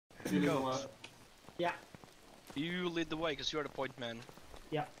Go. Yeah. You lead the way, because you're the point man.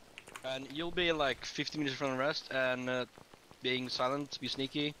 Yeah. And you'll be like 50 meters from the rest, and being silent, be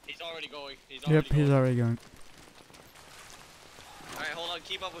sneaky. He's already going. He's already going. Alright, hold on,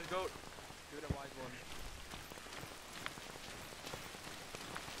 keep up with Goat. Do the wide one.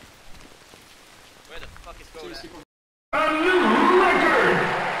 Where the fuck is Goat at? A new record!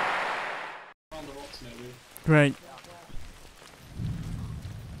 Great.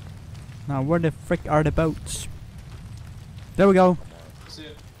 Now where the frick are the boats? There we go.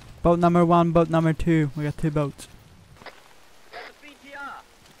 Boat number 1, boat number 2. We got 2 boats. That's a BTR!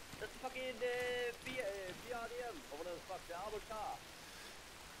 That's fucking BRDM! Or whatever the fuck, the armored car!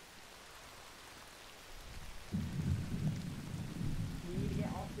 We need to get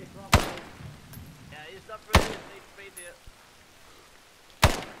off this rock. Yeah, he's not really a safe space here.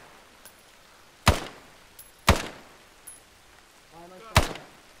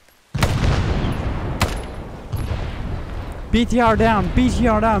 BTR down,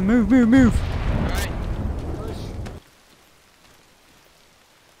 BTR down, move, move, move!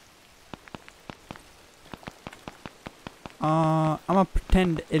 Alright. I'ma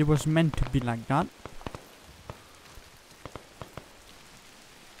pretend it was meant to be like that.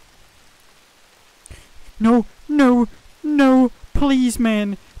 No, no, no, please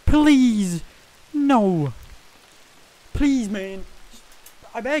man, please, no. Please man,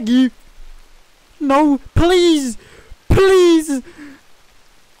 I beg you. No, please, please.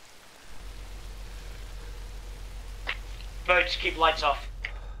 Boats, keep lights off.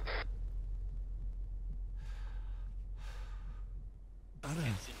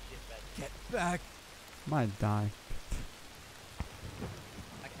 Get back. Might die.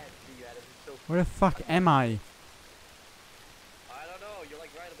 I can't see you, Adam. It's so... Where the fuck am I? I don't know, you're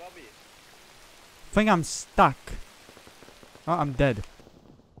like right above me. I think I'm stuck. Oh, I'm dead.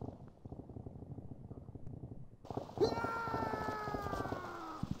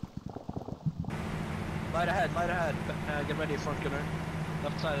 Light ahead, light ahead. Get ready, front gunner.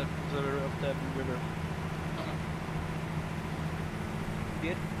 Left side of the river.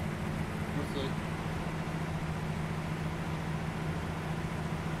 Good?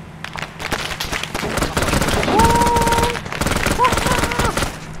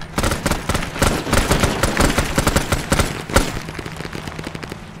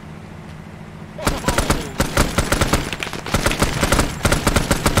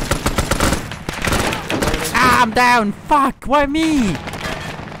 Ah, I'm down! Fuck! Why me?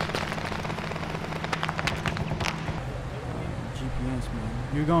 GPS, man.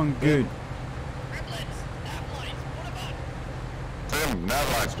 You're going good. Tim, nav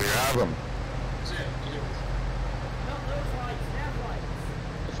lights, do you have them? Not those lights, nav lights.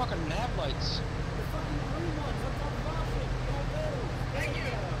 The fucking nav lights. The fucking green ones up on the market. Thank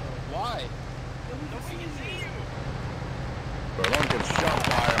you! Why? Nobody can see you! So don't get shot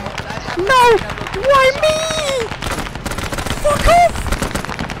by them. No! Why me? Fuck off!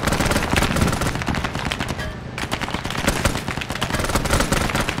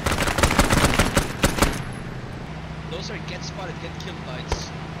 Those are get spotted, get killed lights.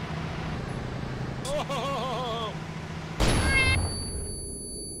 Oh!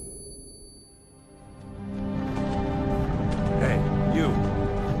 Hey, you.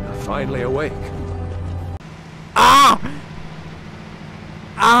 You're finally awake. Ah!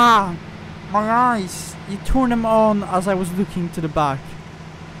 Ah! My eyes! You turned them on as I was looking to the back.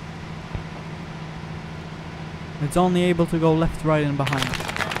 It's only able to go left, right, and behind.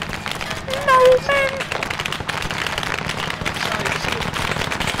 No, man!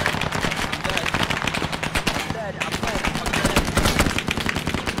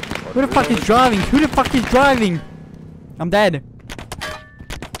 Who the fuck is driving? Who the fuck is driving? I'm dead.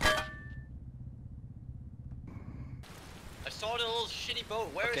 I saw the little shitty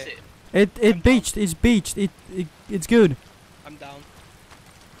boat, where is Okay. it? It beached. It's beached. It's good. I'm down.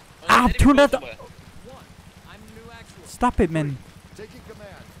 Ah, Let it turn go that. somewhere. Stop it, man. Taking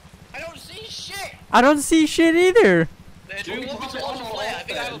command. I don't see shit! I don't see shit either. Do you want me to launch a flare? I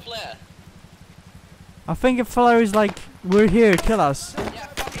think I have a flare. I think a fella is like, we're here, kill us. Yeah,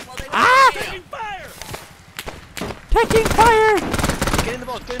 fucking well, they Ah! taking fire! Taking fire! Get in the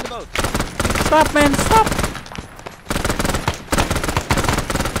boat, get in the boat. Stop, man, stop!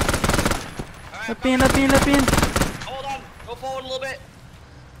 Alright, Let me in, let me in, let me in. hold on, go forward a little bit.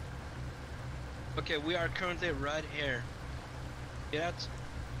 Okay, we are currently right here. Get that?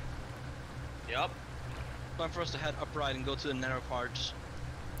 Yup. Time for us to head upright and go to the narrow parts.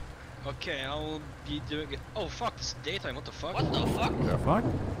 Okay, I'll be doing it. Oh fuck, it's daytime, what the fuck? What the fuck? The fuck?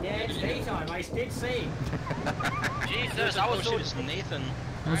 Yeah, it's daytime, I did see. Jesus, I was oh so... shit, it's Nathan.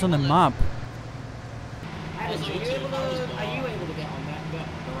 It was on the map. Alice, are you able to get on that?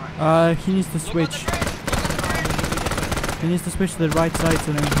 Right. He needs to switch. He needs to switch to the right side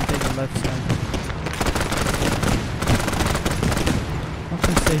so then we can take the left side.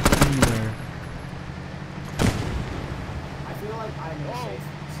 Nothing safe anywhere. I feel like I'm in a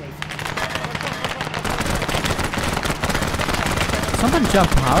safe. Someone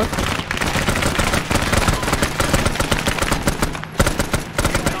jump out.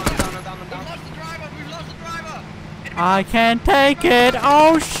 I can't take it.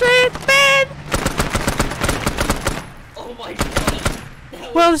 Oh shit, man! Oh my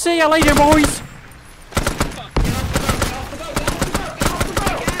god! Well, see you later, boys.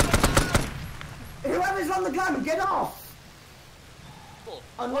 Whoever's on the gun, get off!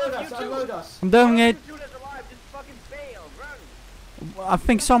 Unload us, unload us. I'm doing it. You two that's alive, just fucking fail, run! I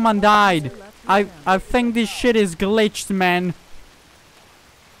think someone died. I think this shit is glitched, man.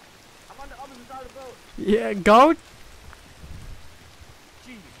 I'm on the opposite side of the boat. Yeah, go.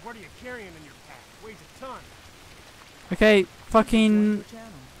 Jeez, what are you carrying in your pack? Weighs a ton. Okay, fucking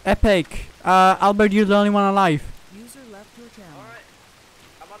epic. Albert, you're the only one alive. Alright.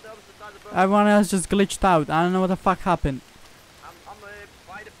 I'm on the opposite side of the boat. Everyone else just glitched out. I don't know what the fuck happened. I'm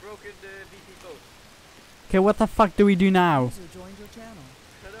by the broken VT boat. Okay, what the fuck do we do now?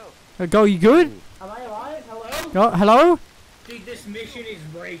 Hello. Go, you good? Am I alive? Hello? Go, hello? Dude, this mission is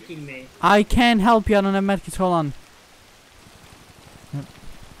breaking me. I can't help you. I don't have medkits. Hold on.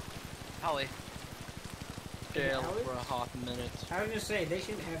 Heli. Jail for a hot minute. I was gonna say, they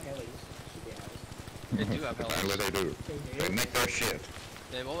shouldn't have helis. Should be helis. They do have That's helis. what they do. They make their shit.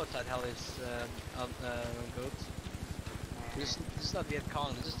 They've always had helis, goats. This is not Viet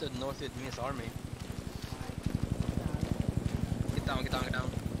Cong, this is the North Vietnamese army. Get down, get down, get down.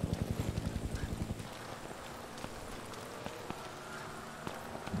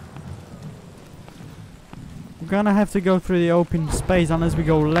 We're gonna have to go through the open space unless we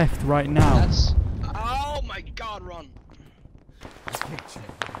go left right now. That's... Oh my god, run!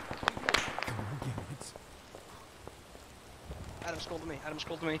 Adam, scroll to me, Adam,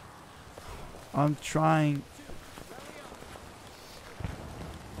 scroll to me. I'm trying.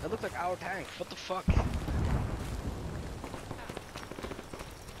 That looked like our tank, what the fuck?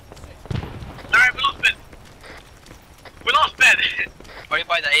 Alright, we lost Ben. We lost Ben. Are you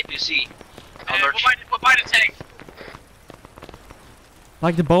by the APC? We're by the tank.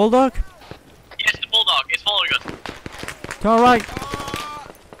 Like the bulldog? Yes, the bulldog is following us. It's alright.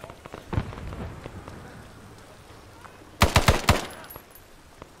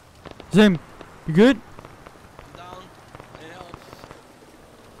 Zim, you good? I'm down. Any help?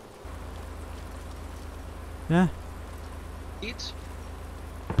 Yeah. Eat?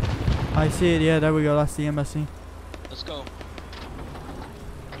 I see it, yeah, there we go, that's the embassy. Let's go.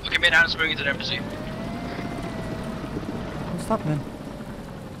 Okay, mate, Adam's bringing to the embassy. What's happening?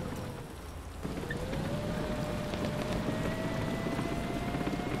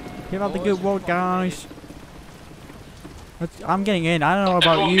 Give out the good word, guys. I'm getting in. I don't know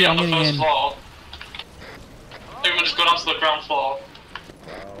about you, I'm getting in. Everyone just go down to the ground floor.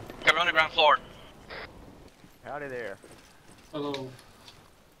 Okay, we're on the ground floor. Howdy there. Hello.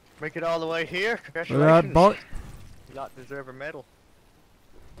 Make it all the way here. Look at Congratulations. that boat. You lot deserve a medal.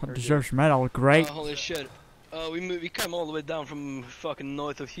 That deserves medal, great. Holy shit. We came all the way down from fucking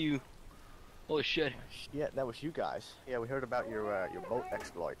north of Hugh. Holy shit. Yeah, that was you guys. Yeah, we heard about your boat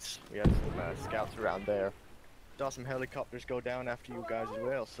exploits. We had some scouts around there. Saw some helicopters go down after you guys as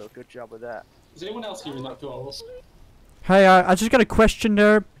well, so good job with that. Is anyone else hearing that close? Hey, I just got a question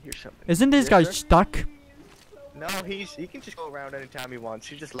there. Here's something. Isn't this Yes, guy sir? stuck? No, he can just go around anytime he wants.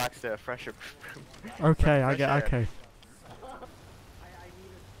 He just lacks the fresher. Okay, I fresh get, air. okay.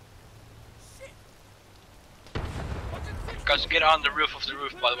 Guys, get on the roof of the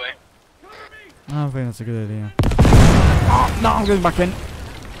roof, by the way. I don't think that's a good idea. Oh, no, I'm going back in.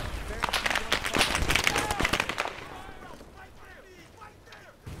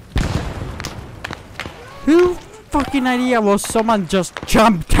 Who fucking idea was someone just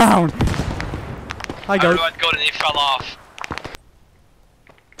jumped down? Hi, I go. went good and he fell off.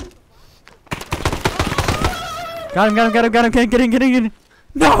 Got him, get in.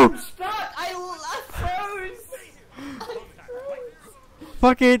 No! Stop! I froze!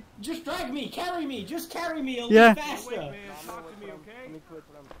 Fuck it. Just drag me, carry me, just carry me a little Yeah. faster.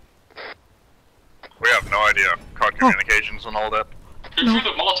 We have no idea. Caught communications and all that. Who threw the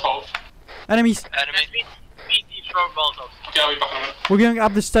Molotov? Enemies. Enemy. We throw Molotovs. Okay, I'll be back in a minute. We're going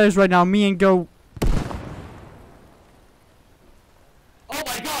up the stairs right now. Me and Go. Oh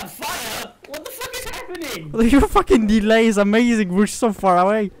my god, fire! What the fuck is happening? doing? Your fucking delay is amazing. We're so far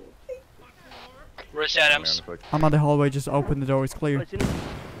away. Where's Adams? I'm on the hallway. Just open the door. It's clear.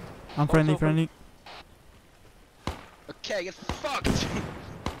 I'm friendly, friendly. Okay, get fucked.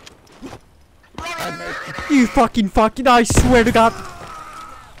 You fucking. I swear to God.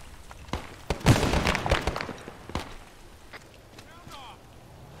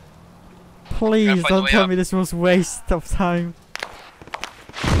 Please don't tell me this was waste of time.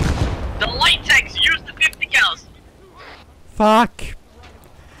 The light tanks use the 50 cals. Fuck.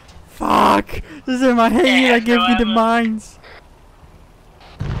 Fuck. This is in my head. Yeah, I give me the mines.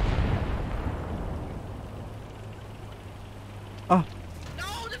 Oh.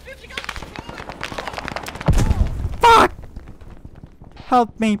 No, the 50 cals. Fuck.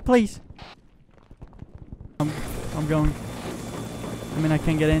 Help me, please. I'm going. I mean, I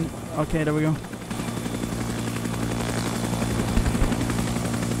can't get in. Okay, there we go.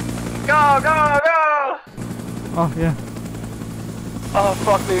 Go, go, go! Oh, yeah. Oh,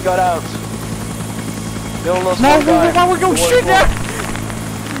 fuck me, we got out. No, we're going shit now!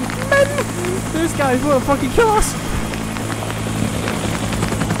 Man! These guys will fucking kill us!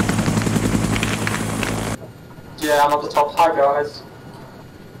 Yeah, I'm at the top. Hi, guys.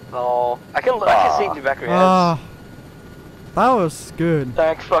 Oh, I can see it in the back of your Ah. That was good.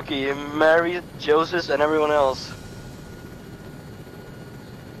 Thank fucking Mary, Joseph, and everyone else.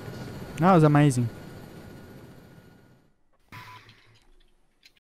 That was amazing.